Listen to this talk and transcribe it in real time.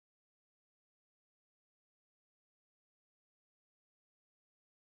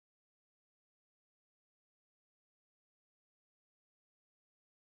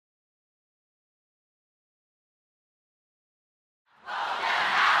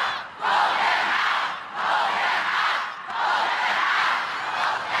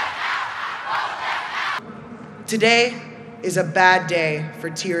Today is a bad day for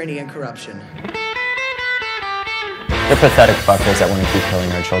tyranny and corruption. They're pathetic fuckers that want to keep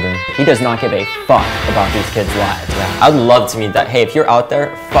killing our children. He does not give a fuck about these kids' lives. I'd love to meet that. Hey, if you're out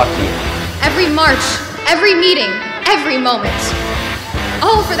there, fuck you. Every march, every meeting, every moment.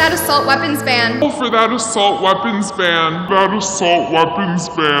 Oh, for that assault weapons ban. Oh, for that assault weapons ban. That assault weapons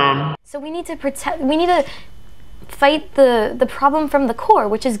ban. So we need to fight the problem from the core,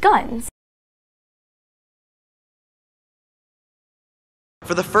 which is guns.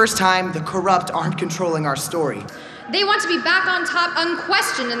 For the first time, the corrupt aren't controlling our story. They want to be back on top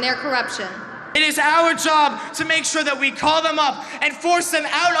unquestioned in their corruption. It is our job to make sure that we call them up and force them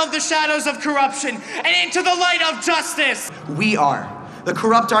out of the shadows of corruption and into the light of justice. We are. The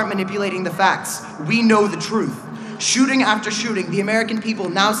corrupt aren't manipulating the facts. We know the truth. Shooting after shooting, the American people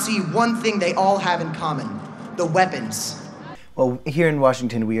now see one thing they all have in common: the weapons. Well, here in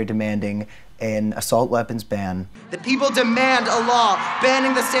Washington, we are demanding an assault weapons ban. The people demand a law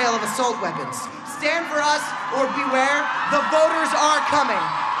banning the sale of assault weapons. Stand for us or beware, the voters are coming.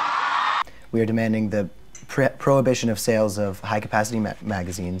 We are demanding the prohibition of sales of high-capacity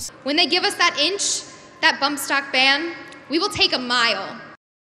magazines. When they give us that inch, that bump stock ban, we will take a mile.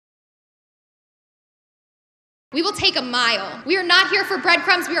 We will take a mile. We are not here for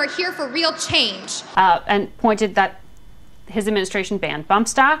breadcrumbs, we are here for real change. And pointed that his administration banned bump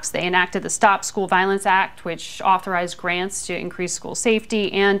stocks. They enacted the Stop School Violence Act, which authorized grants to increase school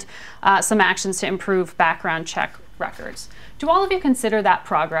safety, and some actions to improve background check records. Do all of you consider that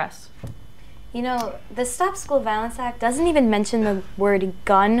progress? You know, the Stop School Violence Act doesn't even mention the word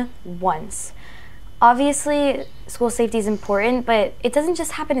gun once. Obviously, school safety is important, but it doesn't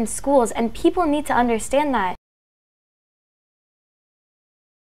just happen in schools, and people need to understand that.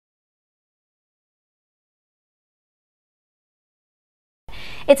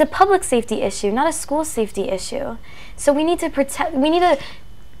 It's a public safety issue, not a school safety issue. So we need to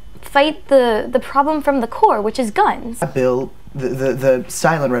fight the problem from the core, which is guns. That bill, the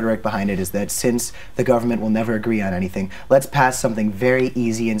silent rhetoric behind it is that since the government will never agree on anything, let's pass something very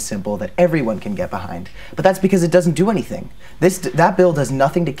easy and simple that everyone can get behind. But that's because it doesn't do anything. That bill does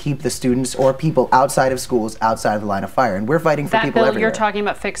nothing to keep the students or people outside of schools outside of the line of fire, and we're fighting for people everywhere. That bill you're talking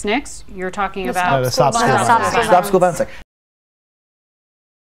about, Fix NICS? You're talking about the Stop School Violence Act.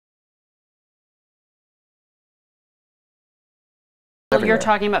 You're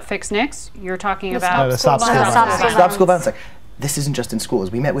talking about Fix NICS? You're talking about Stop School Violence Act. This isn't just in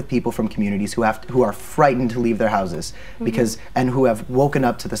schools. We met with people from communities who are frightened to leave their houses and who have woken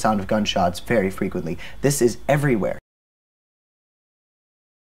up to the sound of gunshots very frequently. This is everywhere.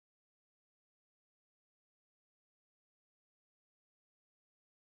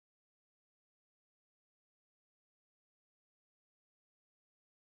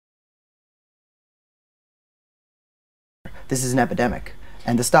 This is an epidemic.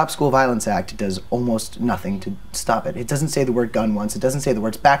 And the Stop School Violence Act does almost nothing to stop it. It doesn't say the word gun once. It doesn't say the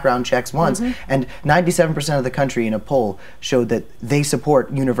words background checks once. And 97% of the country in a poll showed that they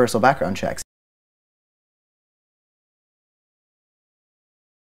support universal background checks.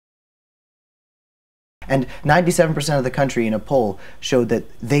 And 97% of the country in a poll showed that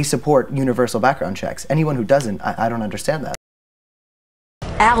they support universal background checks. Anyone who doesn't, I don't understand that.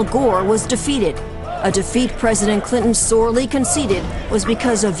 Al Gore was defeated. A defeat President Clinton sorely conceded was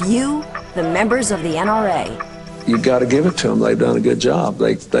because of you, the members of the NRA. You got to give it to them. They've done a good job.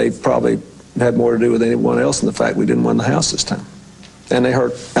 They probably had more to do with anyone else in the fact we didn't win the House this time. And they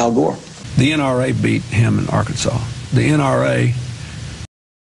hurt Al Gore. The NRA beat him in Arkansas. The NRA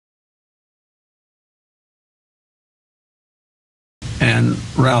and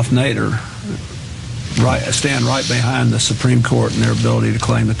Ralph Nader stand right behind the Supreme Court in their ability to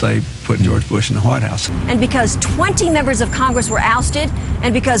claim that they put George Bush in the White House. And because 20 members of Congress were ousted,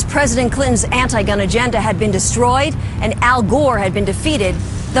 and because President Clinton's anti-gun agenda had been destroyed, and Al Gore had been defeated,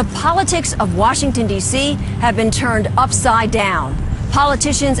 the politics of Washington, D.C. have been turned upside down.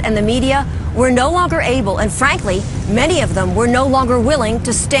 Politicians and the media were no longer able, and frankly, many of them were no longer willing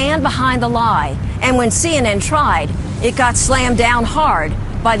to stand behind the lie. And when CNN tried, it got slammed down hard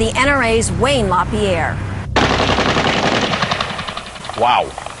by the NRA's Wayne LaPierre. Wow.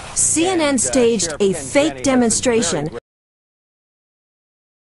 CNN staged a fake demonstration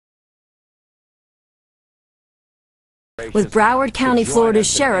with Broward County,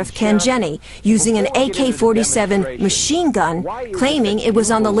 Florida's Sheriff Ken Jenney using an AK-47 machine gun, claiming it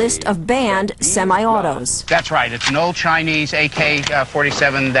was on the list of banned semi-autos. That's right. It's an old Chinese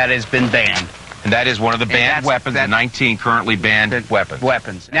AK-47 that has been banned. And that is one of the banned weapons, the 19 currently banned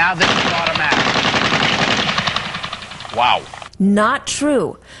weapons. Now this is automatic. Wow. Not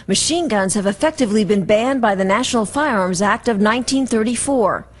true. Machine guns have effectively been banned by the National Firearms Act of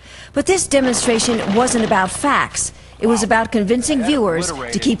 1934. But this demonstration wasn't about facts. It was about convincing viewers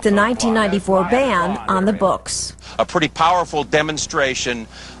to keep the 1994 ban on the books. A pretty powerful demonstration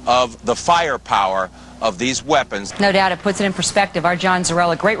of the firepower of these weapons. No doubt it puts it in perspective. Our John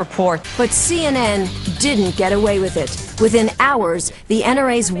Zarella, great report. But CNN didn't get away with it. Within hours, the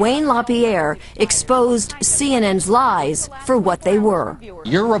NRA's Wayne LaPierre exposed CNN's lies for what they were.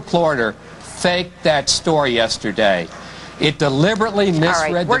 Your reporter faked that story yesterday. It deliberately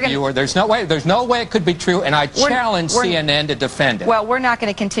misread the viewer. There's no way it could be true, and I challenge CNN to defend it. Well, we're not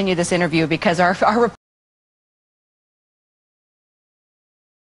going to continue this interview because our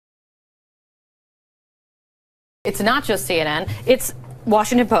It's not just CNN. It's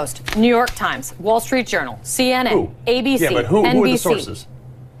Washington Post, New York Times, Wall Street Journal, CNN, ABC, yeah, but who NBC. are the sources?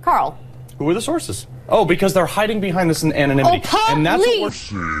 Carl. Who are the sources? Oh, because they're hiding behind this anonymity. Oh, and that's what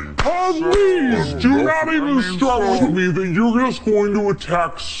Please, do not even start with me that you're just going to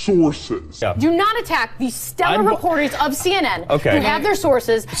attack sources. Yeah. Do not attack the stellar reporters of CNN who have their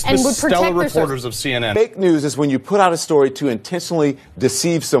sources and would protect their reporters of CNN. Fake news is when you put out a story to intentionally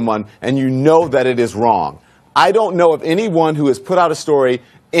deceive someone and you know that it is wrong. I don't know of anyone who has put out a story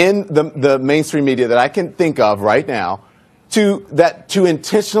in the mainstream media that I can think of right now to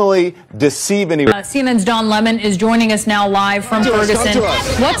intentionally deceive anyone. CNN's Don Lemon is joining us now live from Ferguson.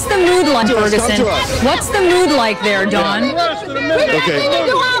 What's the mood like, Ferguson? What's the mood like there, Don? Okay.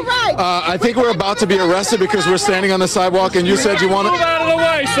 I think we're about to be arrested because we're standing on the sidewalk and you said you want to... Move out of the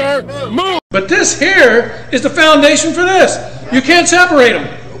way, sir. Move. But this here is the foundation for this. You can't separate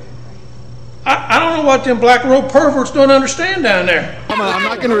them. I don't know what them black robe perverts don't understand down there. I'm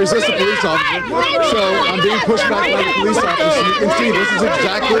not going to resist a police officer, so I'm being pushed back by the police officer. You can see this is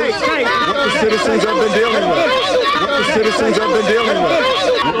exactly what the citizens have been dealing with. What the citizens have been dealing with.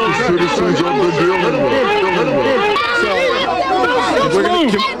 What the citizens have been dealing with. So, we're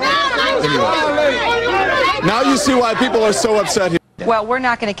going to... Anyway. Now you see why people are so upset here. Well, we're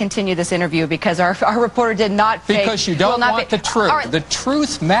not going to continue this interview because our reporter did not fake. Because you don't want the truth. Right. The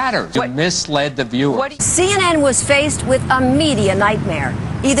truth matters. You misled the viewer. CNN was faced with a media nightmare.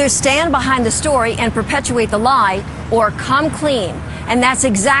 Either stand behind the story and perpetuate the lie, or come clean. And that's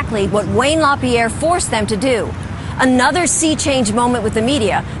exactly what Wayne LaPierre forced them to do. Another sea change moment with the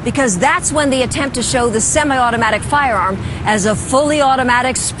media, because that's when the attempt to show the semi-automatic firearm as a fully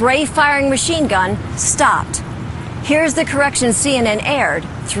automatic spray-firing machine gun stopped. Here's the correction CNN aired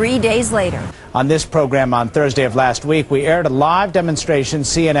 3 days later. On this program on Thursday of last week, we aired a live demonstration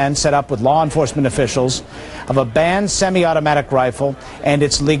CNN set up with law enforcement officials of a banned semi-automatic rifle and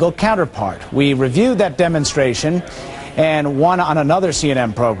its legal counterpart. We reviewed that demonstration and one on another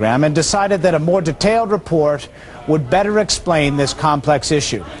CNN program and decided that a more detailed report would better explain this complex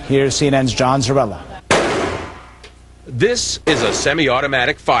issue. Here's CNN's John Zarella. This is a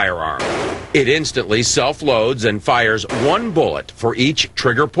semi-automatic firearm. It instantly self-loads and fires one bullet for each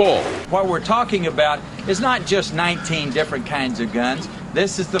trigger pull. What we're talking about is not just 19 different kinds of guns.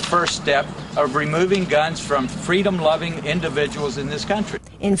 This is the first step of removing guns from freedom-loving individuals in this country.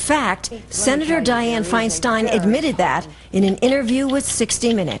 In fact, Senator Dianne Feinstein admitted that in an interview with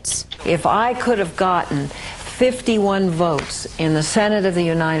 60 Minutes. If I could have gotten 51 votes in the Senate of the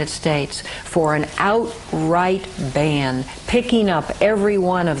United States for an outright ban, picking up every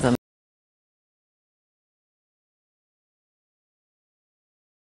one of them,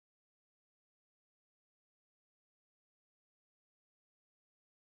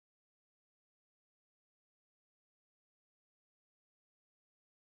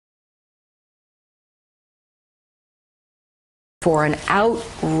 for an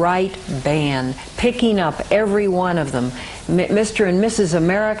outright ban, picking up every one of them, Mr. and Mrs.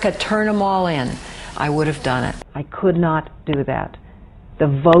 America, turn them all in, I would have done it. I could not do that. The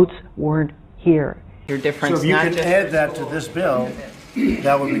votes weren't here. So if you could add that to this bill,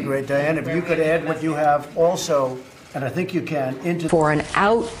 that would be great, Diane. If you could add what you have also, and I think you can, into... For an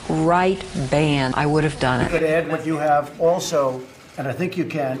outright ban, I would have done it. You could add what you have also, and I think you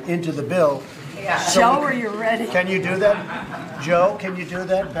can, into the bill. Yeah. So Joe, are you ready? Can you do that? Joe, can you do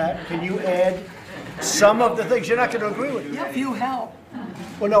that? Pat, can you add some of the things? You're not going to agree with me. Yeah, if you help.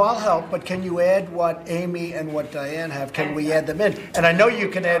 Well, no, I'll help, but can you add what Amy and what Diane have? Can we add them in? And I know you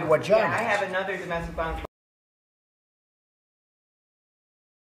can add what John has. I have another domestic violence.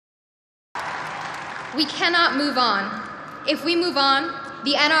 We cannot move on. If we move on,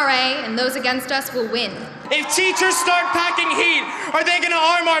 the NRA and those against us will win. If teachers start packing heat, are they going to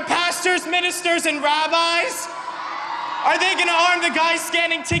arm our pastors, ministers, and rabbis? Are they going to arm the guys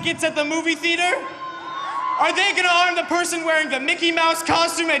scanning tickets at the movie theater? Are they gonna arm the person wearing the Mickey Mouse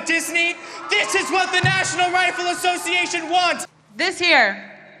costume at Disney? This is what the National Rifle Association wants. This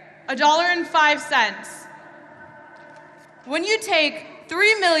here, $1.05. When you take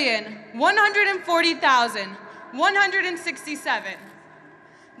 3,140,167,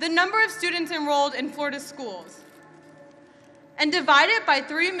 the number of students enrolled in Florida schools, and divide it by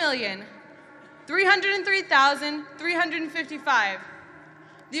 3,303,355,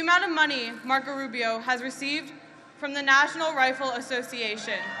 the amount of money Marco Rubio has received from the National Rifle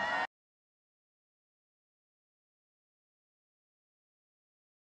Association.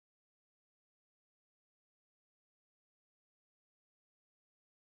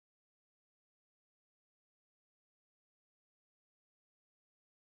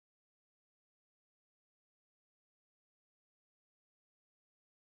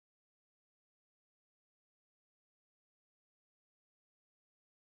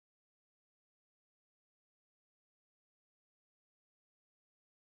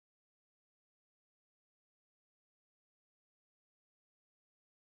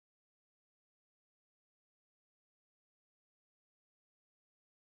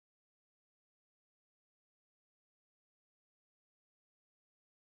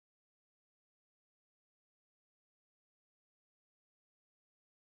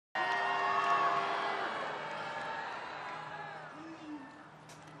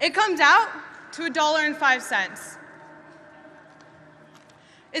 It comes out to $1.05.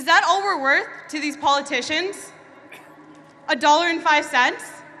 Is that all we're worth to these politicians? $1.05?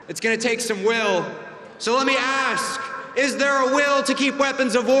 It's going to take some will. So let me ask, is there a will to keep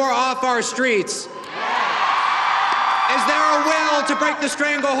weapons of war off our streets? Is there a will to break the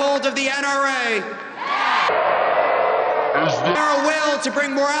stranglehold of the NRA? Is there a will to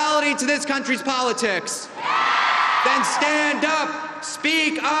bring morality to this country's politics? Then stand up,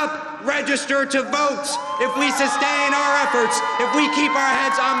 speak up, register to vote. If we sustain our efforts, if we keep our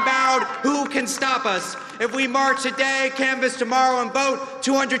heads unbowed, who can stop us? If we march today, canvass tomorrow, and vote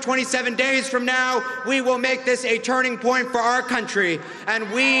 227 days from now, we will make this a turning point for our country.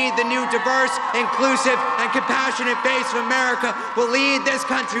 And we, the new diverse, inclusive, and compassionate face of America, will lead this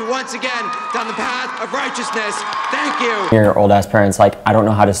country once again down the path of righteousness. Thank you. Your old ass parents like, I don't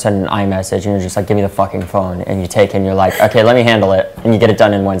know how to send an iMessage, and you're just like, give me the fucking phone, and you take it and you're like, okay, let me handle it, and you get it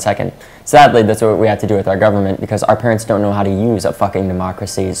done in 1 second. Sadly, that's what we have to do with our government, because our parents don't know how to use a fucking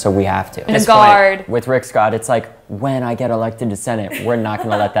democracy, so we have to. And a guard. With Rick Scott, it's like, when I get elected to Senate, we're not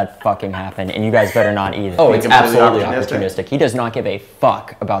gonna let that fucking happen, and you guys better not either. Oh, it's absolutely opportunistic. He does not give a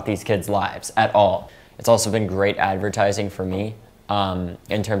fuck about these kids' lives at all. It's also been great advertising for me,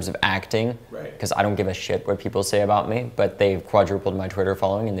 in terms of acting, because I don't give a shit what people say about me, but they've quadrupled my Twitter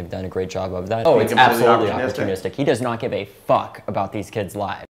following, and they've done a great job of that. Oh, it's absolutely opportunistic. He does not give a fuck about these kids'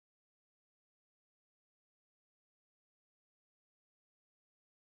 lives.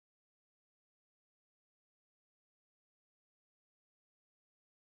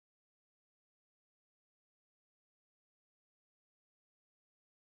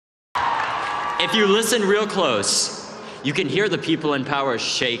 If you listen real close, you can hear the people in power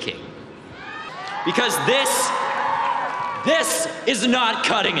shaking. Because this is not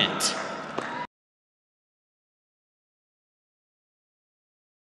cutting it.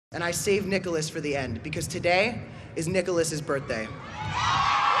 And I saved Nicholas for the end, because today is Nicholas's birthday.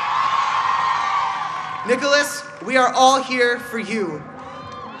 Nicholas, we are all here for you.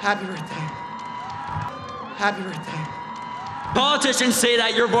 Happy birthday. Happy birthday. Politicians say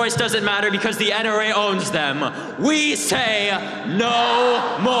that your voice doesn't matter because the NRA owns them. We say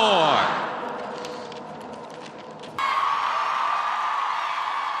no more.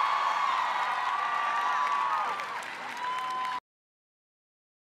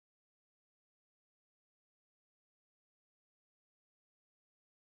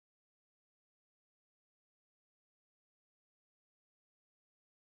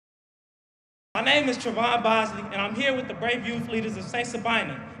 My name is Trevon Bosley, and I'm here with the brave youth leaders of St.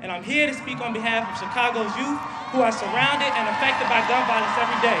 Sabina, and I'm here to speak on behalf of Chicago's youth who are surrounded and affected by gun violence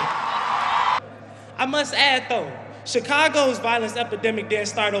every day. I must add, though, Chicago's violence epidemic didn't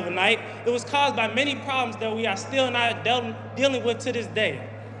start overnight. It was caused by many problems that we are still not dealing with to this day.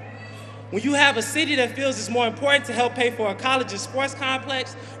 When you have a city that feels it's more important to help pay for a college and sports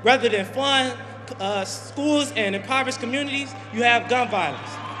complex rather than fund schools and impoverished communities, you have gun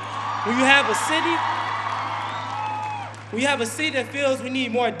violence. When you have a city that feels we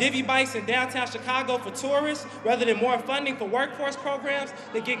need more divvy bikes in downtown Chicago for tourists rather than more funding for workforce programs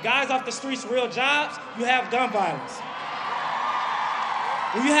that get guys off the streets real jobs, you have gun violence.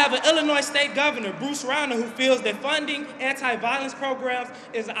 When you have an Illinois state governor, Bruce Rauner, who feels that funding anti-violence programs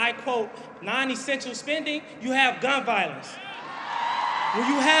is, I quote, non-essential spending, you have gun violence. When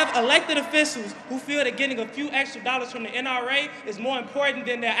you have elected officials who feel that getting a few extra dollars from the NRA is more important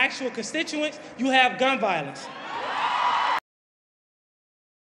than their actual constituents, you have gun violence.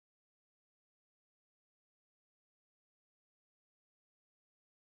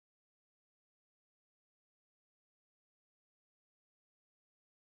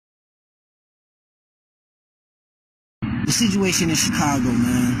 The situation in Chicago,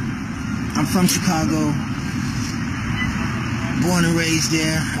 man. I'm from Chicago, born and raised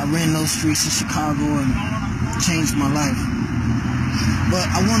there. I ran those streets in Chicago and changed my life. But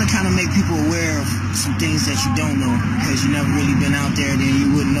I want to kind of make people aware of some things that you don't know, because you never really been out there, then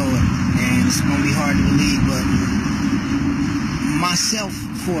you wouldn't know it. And it's going to be hard to believe, but myself,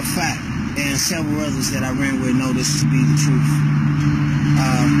 for a fact, and several others that I ran with know this to be the truth.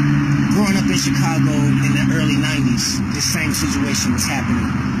 Growing up in Chicago in the early 90s, this same situation was happening.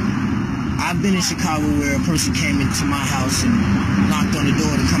 I've been in Chicago where a person came into my house and knocked on the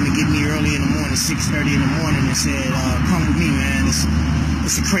door to come and get me early in the morning, 6:30 in the morning, and said, come with me, man,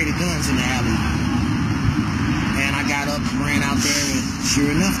 it's a crate of guns in the alley. And I got up and ran out there, and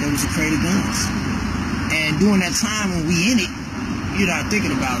sure enough, there was a crate of guns. And during that time when we in it, you're not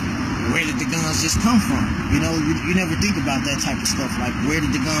thinking about where did the guns just come from? You know, you never think about that type of stuff, like where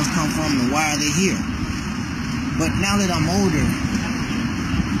did the guns come from and why are they here? But now that I'm older,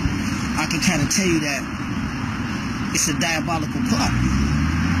 I can kind of tell you that it's a diabolical plot.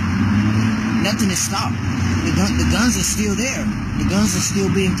 Nothing is stopped. The guns are still there. The guns are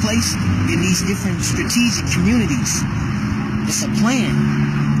still being placed in these different strategic communities. It's a plan.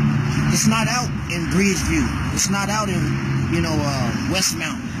 It's not out in Bridgeview. It's not out in,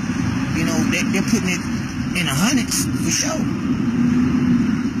 Westmount. You know, they're putting it in the hundreds for sure.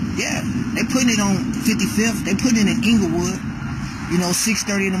 Yeah, they're putting it on 55th. They're putting it in Inglewood.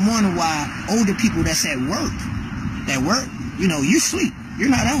 6:30 in the morning while older people that's at work, you sleep. You're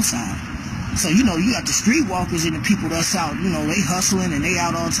not outside. So, you got the streetwalkers and the people that's out, they hustling and they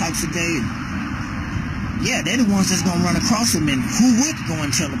out all types of day. Yeah, they're the ones that's gonna run across them, and who would go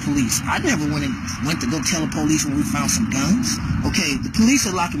and tell the police? I never went to go tell the police when we found some guns. Okay, the police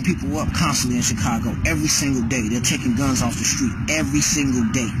are locking people up constantly in Chicago every single day. They're taking guns off the street every single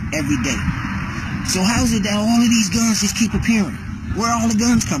day, every day. So how is it that all of these guns just keep appearing? Where are all the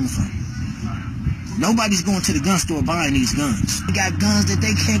guns coming from? Nobody's going to the gun store buying these guns. They got guns that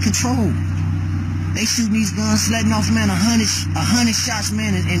they can't control. They shooting these guns, letting off, man, 100 shots,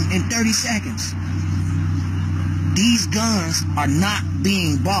 man, in 30 seconds. These guns are not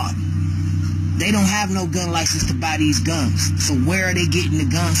being bought. They don't have no gun license to buy these guns. So where are they getting the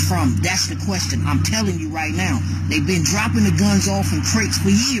guns from? That's the question. I'm telling you right now. They've been dropping the guns off in crates for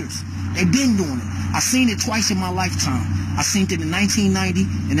years. They've been doing it. I've seen it twice in my lifetime. I seen it in 1990,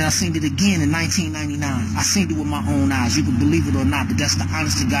 and then I seen it again in 1999. I seen it with my own eyes. You can believe it or not, but that's the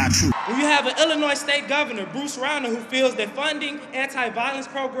honest to God truth. When you have an Illinois state governor, Bruce Rauner, who feels that funding anti-violence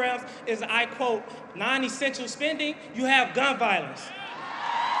programs is, I quote, non-essential spending, you have gun violence.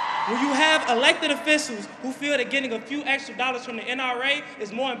 When you have elected officials who feel that getting a few extra dollars from the NRA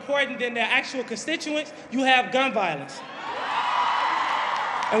is more important than their actual constituents, you have gun violence.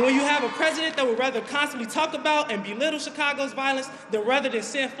 And when you have a president that would rather constantly talk about and belittle Chicago's violence than rather than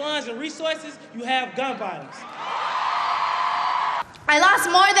send funds and resources, you have gun violence. I lost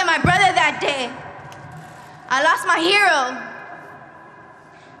more than my brother that day. I lost my hero.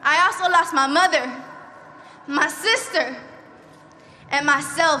 I also lost my mother, my sister, and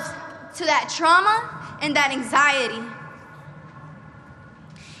myself to that trauma and that anxiety.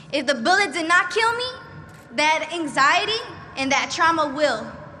 If the bullet did not kill me, that anxiety and that trauma will.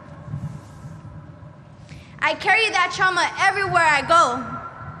 I carry that trauma everywhere I go.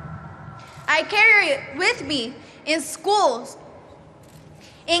 I carry it with me in schools,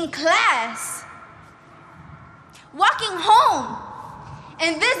 in class, walking home,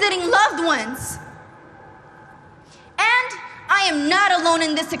 and visiting loved ones. And I am not alone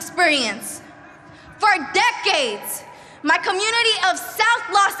in this experience. For decades, my community of South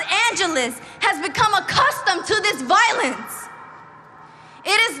Los Angeles has become accustomed to this violence.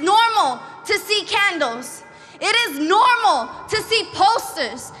 It is normal to see candles. It is normal to see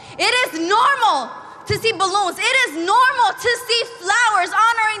posters. It is normal to see balloons. It is normal to see flowers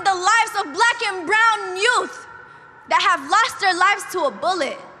honoring the lives of Black and brown youth that have lost their lives to a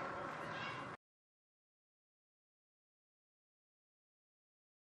bullet.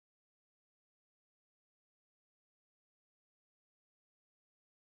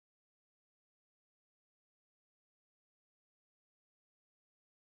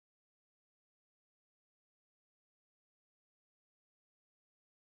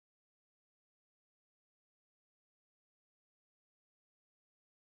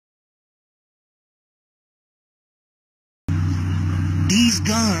 these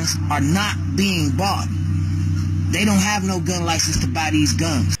guns are not being bought. They don't have no gun license to buy these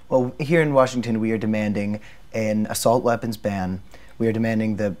guns. Well, here in Washington, we are demanding an assault weapons ban. We are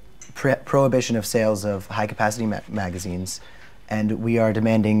demanding the prohibition of sales of high-capacity magazines. And we are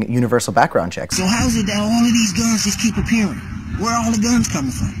demanding universal background checks. So how is it that all of these guns just keep appearing? Where are all the guns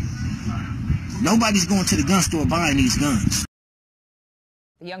coming from? Nobody's going to the gun store buying these guns.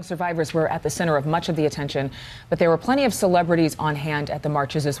 The young survivors were at the center of much of the attention, but there were plenty of celebrities on hand at the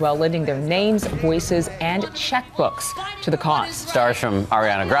marches as well, lending their names, voices, and checkbooks to the cause. Stars from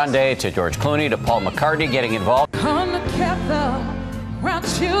Ariana Grande to George Clooney to Paul McCartney getting involved. Come together around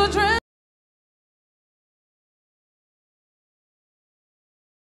children.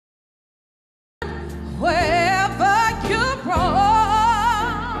 Wherever you're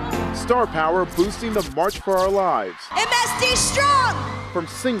wrong. Star power boosting the March for Our Lives. MSD strong! From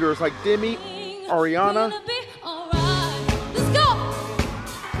singers like Demi, Ariana, Let's go!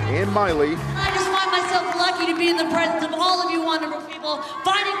 and Miley, I just find myself lucky to be in the presence of all of you wonderful people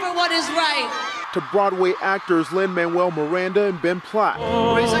fighting for what is right. to Broadway actors Lin-Manuel Miranda and Ben Platt.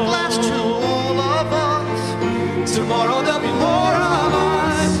 Raise a glass to all of us. Tomorrow there'll be more of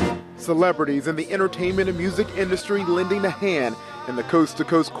us. Celebrities in the entertainment and music industry lending a hand in the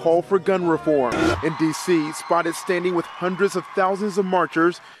coast-to-coast call for gun reform. In D.C., spotted standing with hundreds of thousands of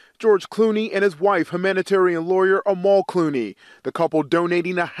marchers, George Clooney and his wife, humanitarian lawyer Amal Clooney, the couple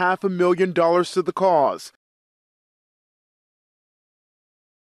donating $500,000 to the cause.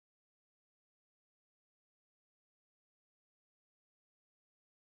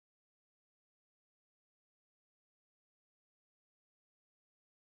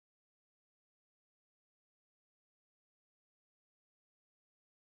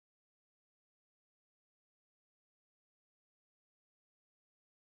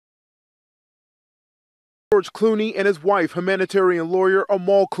 George Clooney and his wife, humanitarian lawyer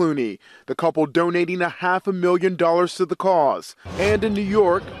Amal Clooney, the couple donating $500,000 to the cause. And in New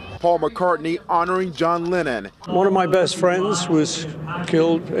York, Paul McCartney honoring John Lennon. One of my best friends was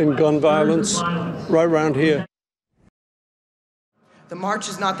killed in gun violence right around here. The march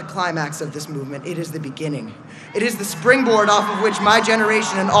is not the climax of this movement, it is the beginning. It is the springboard off of which my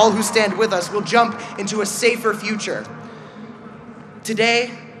generation and all who stand with us will jump into a safer future.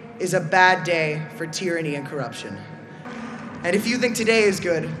 Today is a bad day for tyranny and corruption. And if you think today is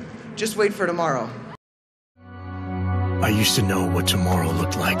good, just wait for tomorrow. I used to know what tomorrow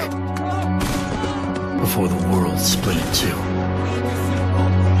looked like before the world split in two.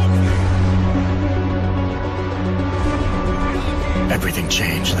 Everything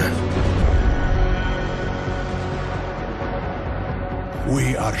changed then.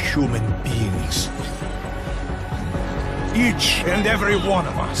 We are human beings. Each and every one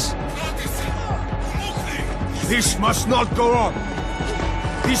of us. This must not go on.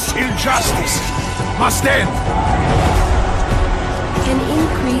 This injustice must end. An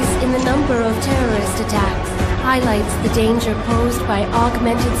increase in the number of terrorist attacks highlights the danger posed by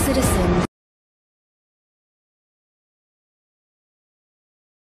augmented citizens.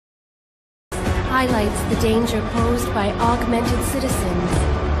 Highlights the danger posed by augmented citizens.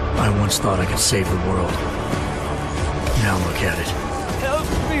 I once thought I could save the world. Now look at it. Help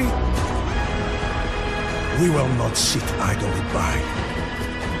me! We will not sit idly by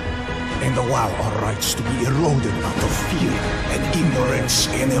and allow our rights to be eroded out of fear and ignorance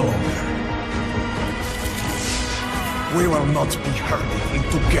any longer. We will not be herded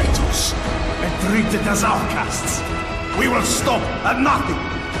into ghettos and treated as outcasts. We will stop at nothing.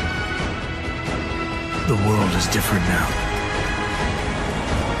 The world is different now.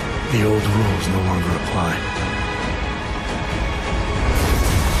 The old rules no longer apply.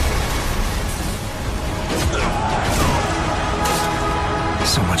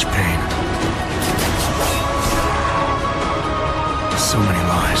 So much pain. So many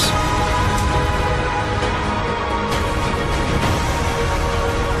lies.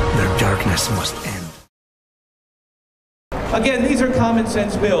 Their darkness must end. Again, these are common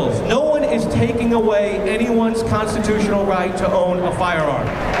sense bills. No one is taking away anyone's constitutional right to own a firearm.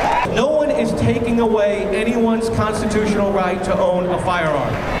 No one is taking away anyone's constitutional right to own a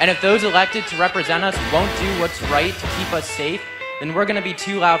firearm. And if those elected to represent us won't do what's right to keep us safe, then we're going to be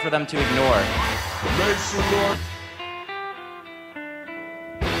too loud for them to ignore.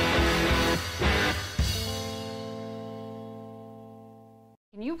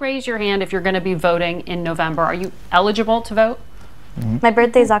 Can you raise your hand if you're going to be voting in November? Are you eligible to vote? My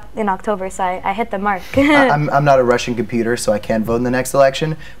birthday's in October, so I hit the mark. I'm not a Russian computer, so I can't vote in the next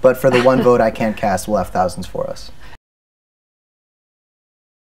election, but for the one vote I can't cast, we'll have thousands for us.